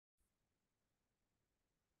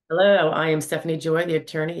Hello, I am Stephanie Joy, the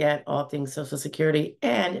attorney at All Things Social Security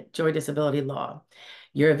and Joy Disability Law.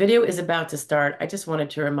 Your video is about to start. I just wanted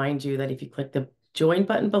to remind you that if you click the join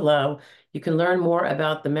button below, you can learn more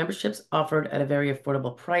about the memberships offered at a very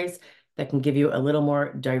affordable price that can give you a little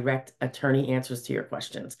more direct attorney answers to your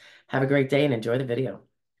questions. Have a great day and enjoy the video.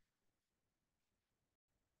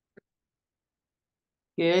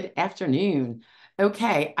 Good afternoon.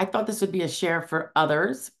 Okay, I thought this would be a share for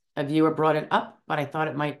others. A viewer brought it up, but I thought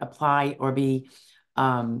it might apply or be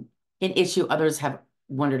an issue others have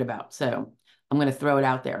wondered about. So I'm going to throw it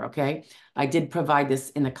out there, okay? I did provide this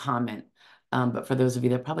in the comment, but for those of you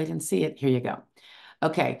that probably didn't see it, here you go.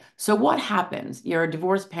 Okay, so what happens? You're a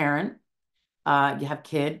divorced parent, you have a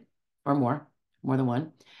kid or more than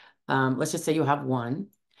one. Let's just say you have one,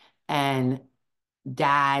 and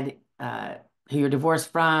dad, who you're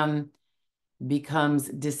divorced from, becomes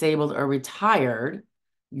disabled or retired.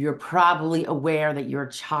 You're probably aware that your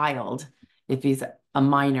child, if he's a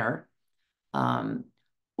minor, um,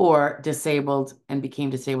 or disabled and became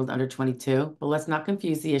disabled under 22, but let's not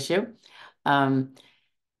confuse the issue. Um,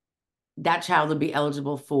 that child would be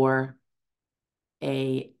eligible for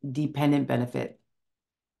a dependent benefit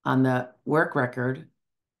on the work record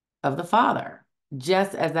of the father,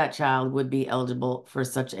 just as that child would be eligible for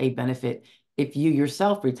such a benefit if you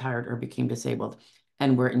yourself retired or became disabled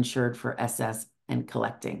and were insured for SS and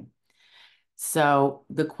collecting. So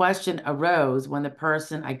the question arose when the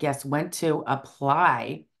person, I guess, went to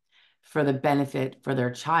apply for the benefit for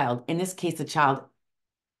their child. In this case, the child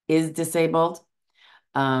is disabled,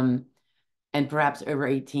 um, and perhaps over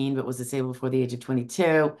 18, but was disabled before the age of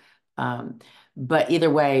 22. But either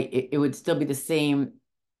way, it would still be the same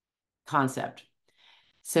concept.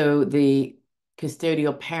 So the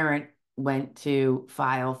custodial parent went to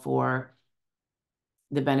file for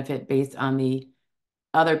the benefit based on the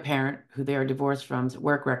other parent who they are divorced from's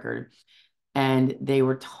work record. And they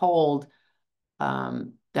were told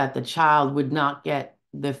that the child would not get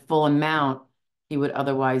the full amount he would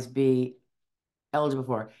otherwise be eligible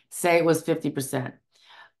for. Say it was 50%.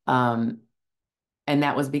 And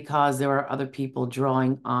that was because there were other people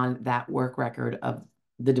drawing on that work record of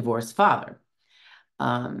the divorced father.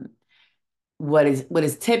 Um, what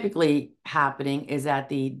is typically happening is that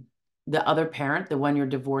the other parent, the one you're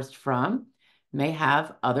divorced from, may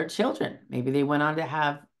have other children. Maybe they went on to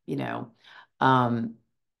have, um,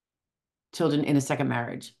 children in a second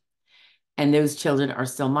marriage, and those children are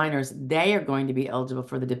still minors. They are going to be eligible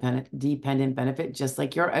for the dependent benefit, just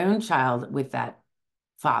like your own child with that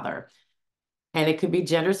father. And it could be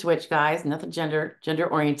gender switch, guys. Nothing gender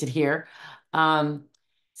oriented here.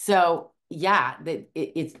 So yeah,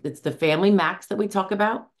 it's the family max that we talk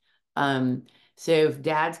about. So if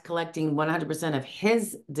dad's collecting 100% of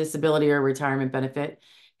his disability or retirement benefit,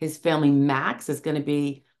 his family max is going to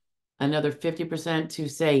be another 50% to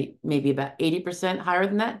say maybe about 80% higher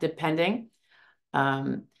than that, depending.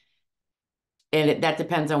 Um, and that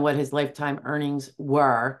depends on what his lifetime earnings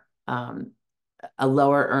were. A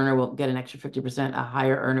lower earner will get an extra 50%, a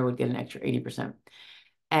higher earner would get an extra 80%.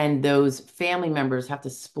 And those family members have to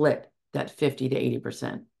split that 50 to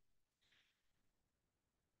 80%.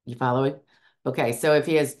 You follow it? Okay, so if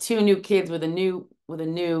he has two new kids with a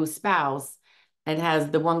new spouse and has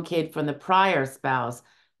the one kid from the prior spouse,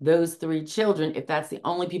 those three children, if that's the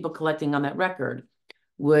only people collecting on that record,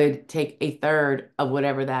 would take a third of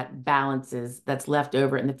whatever that balance is that's left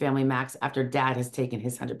over in the family max after dad has taken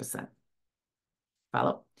his 100%.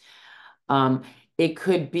 Follow? Um, it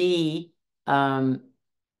could be, yeah,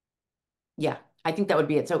 I think that would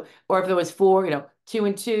be it. So, or if there was four, 2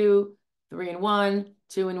 and 2, 3 and 1,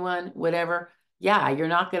 2 and 1, whatever. Yeah, you're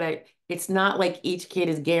not gonna, it's not like each kid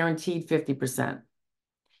is guaranteed 50%.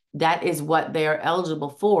 That is what they are eligible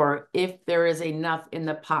for if there is enough in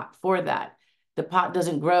the pot for that. The pot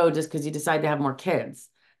doesn't grow just because you decide to have more kids.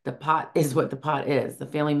 The pot is what the pot is. The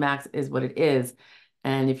family max is what it is.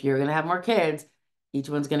 And if you're going to have more kids, each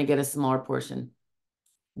one's going to get a smaller portion.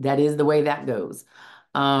 That is the way that goes.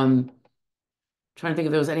 Trying to think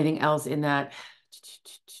if there was anything else in that.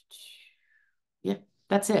 Yeah,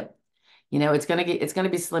 that's it. It's gonna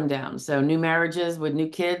be slimmed down. So new marriages with new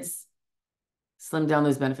kids, slim down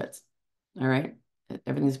those benefits. All right.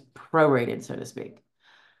 Everything's prorated, so to speak.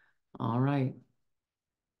 All right.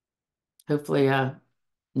 Hopefully,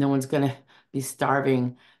 no one's gonna be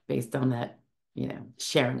starving based on that,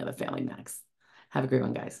 sharing of the family max. Have a great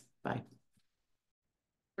one, guys. Bye.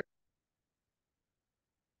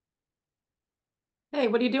 Hey,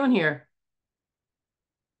 what are you doing here?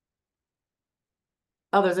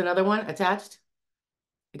 Oh, there's another one attached.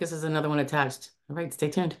 I guess there's another one attached. All right, stay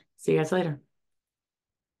tuned. See you guys later.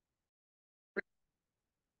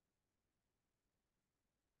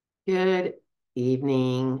 Good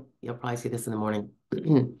evening. You'll probably see this in the morning.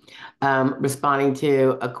 Responding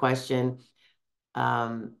to a question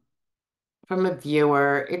um, from a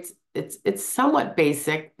viewer. It's somewhat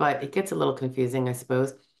basic, but it gets a little confusing, I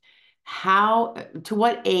suppose. To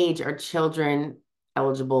what age are children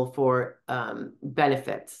eligible for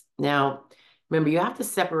benefits? Now, remember, you have to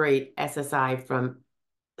separate SSI from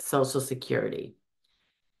Social Security.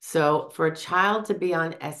 So for a child to be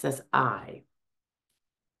on SSI,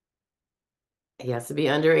 he has to be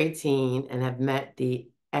under 18 and have met the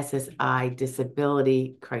SSI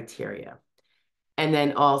disability criteria. And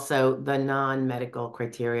then also the non-medical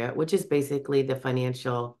criteria, which is basically the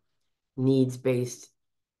financial needs-based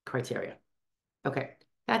criteria. Okay,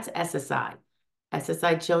 that's SSI.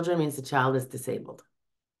 SSI children means the child is disabled.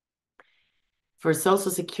 For Social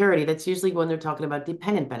Security, that's usually when they're talking about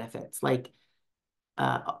dependent benefits, like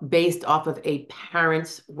based off of a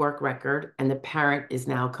parent's work record, and the parent is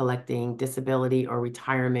now collecting disability or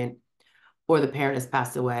retirement, or the parent has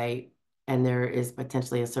passed away, and there is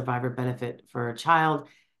potentially a survivor benefit for a child.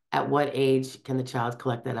 At what age can the child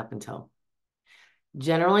collect that up until?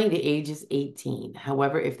 Generally, the age is 18.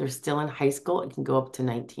 However, if they're still in high school, it can go up to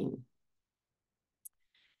 19.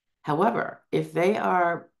 However, if they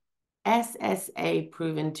are SSA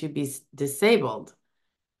proven to be disabled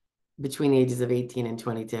between the ages of 18 and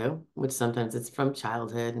 22, which sometimes it's from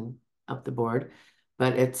childhood and up the board,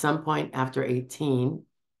 but at some point after 18,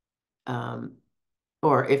 um,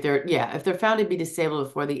 or if they're found to be disabled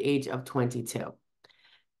before the age of 22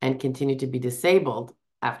 and continue to be disabled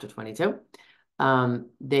after 22,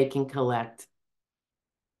 they can collect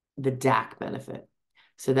the DAC benefit.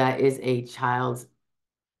 So that is a child's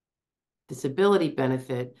disability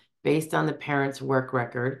benefit based on the parent's work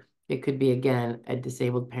record. It could be, again, a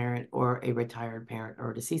disabled parent or a retired parent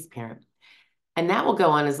or a deceased parent. And that will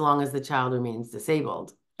go on as long as the child remains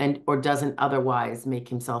disabled and or doesn't otherwise make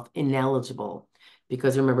himself ineligible.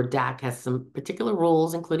 Because remember, DAC has some particular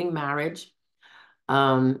rules, including marriage.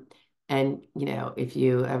 And, if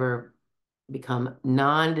you ever become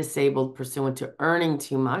non-disabled pursuant to earning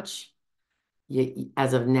too much,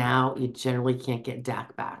 as of now, you generally can't get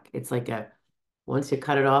DAC back. It's like once you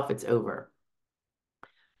cut it off, it's over.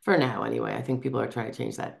 For now, anyway. I think people are trying to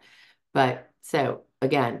change that. But so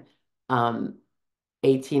again,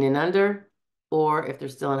 18 and under, or if they're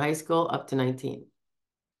still in high school, up to 19.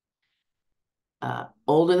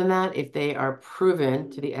 Older than that, if they are proven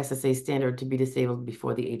to the SSA standard to be disabled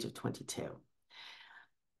before the age of 22.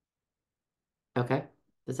 Okay,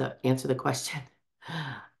 does that answer the question?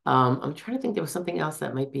 I'm trying to think there was something else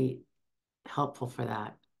that might be helpful for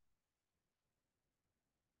that.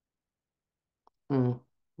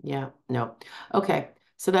 Yeah, no. Okay,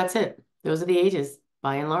 so that's it. Those are the ages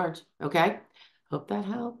by and large. Okay, hope that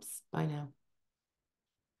helps. Bye now.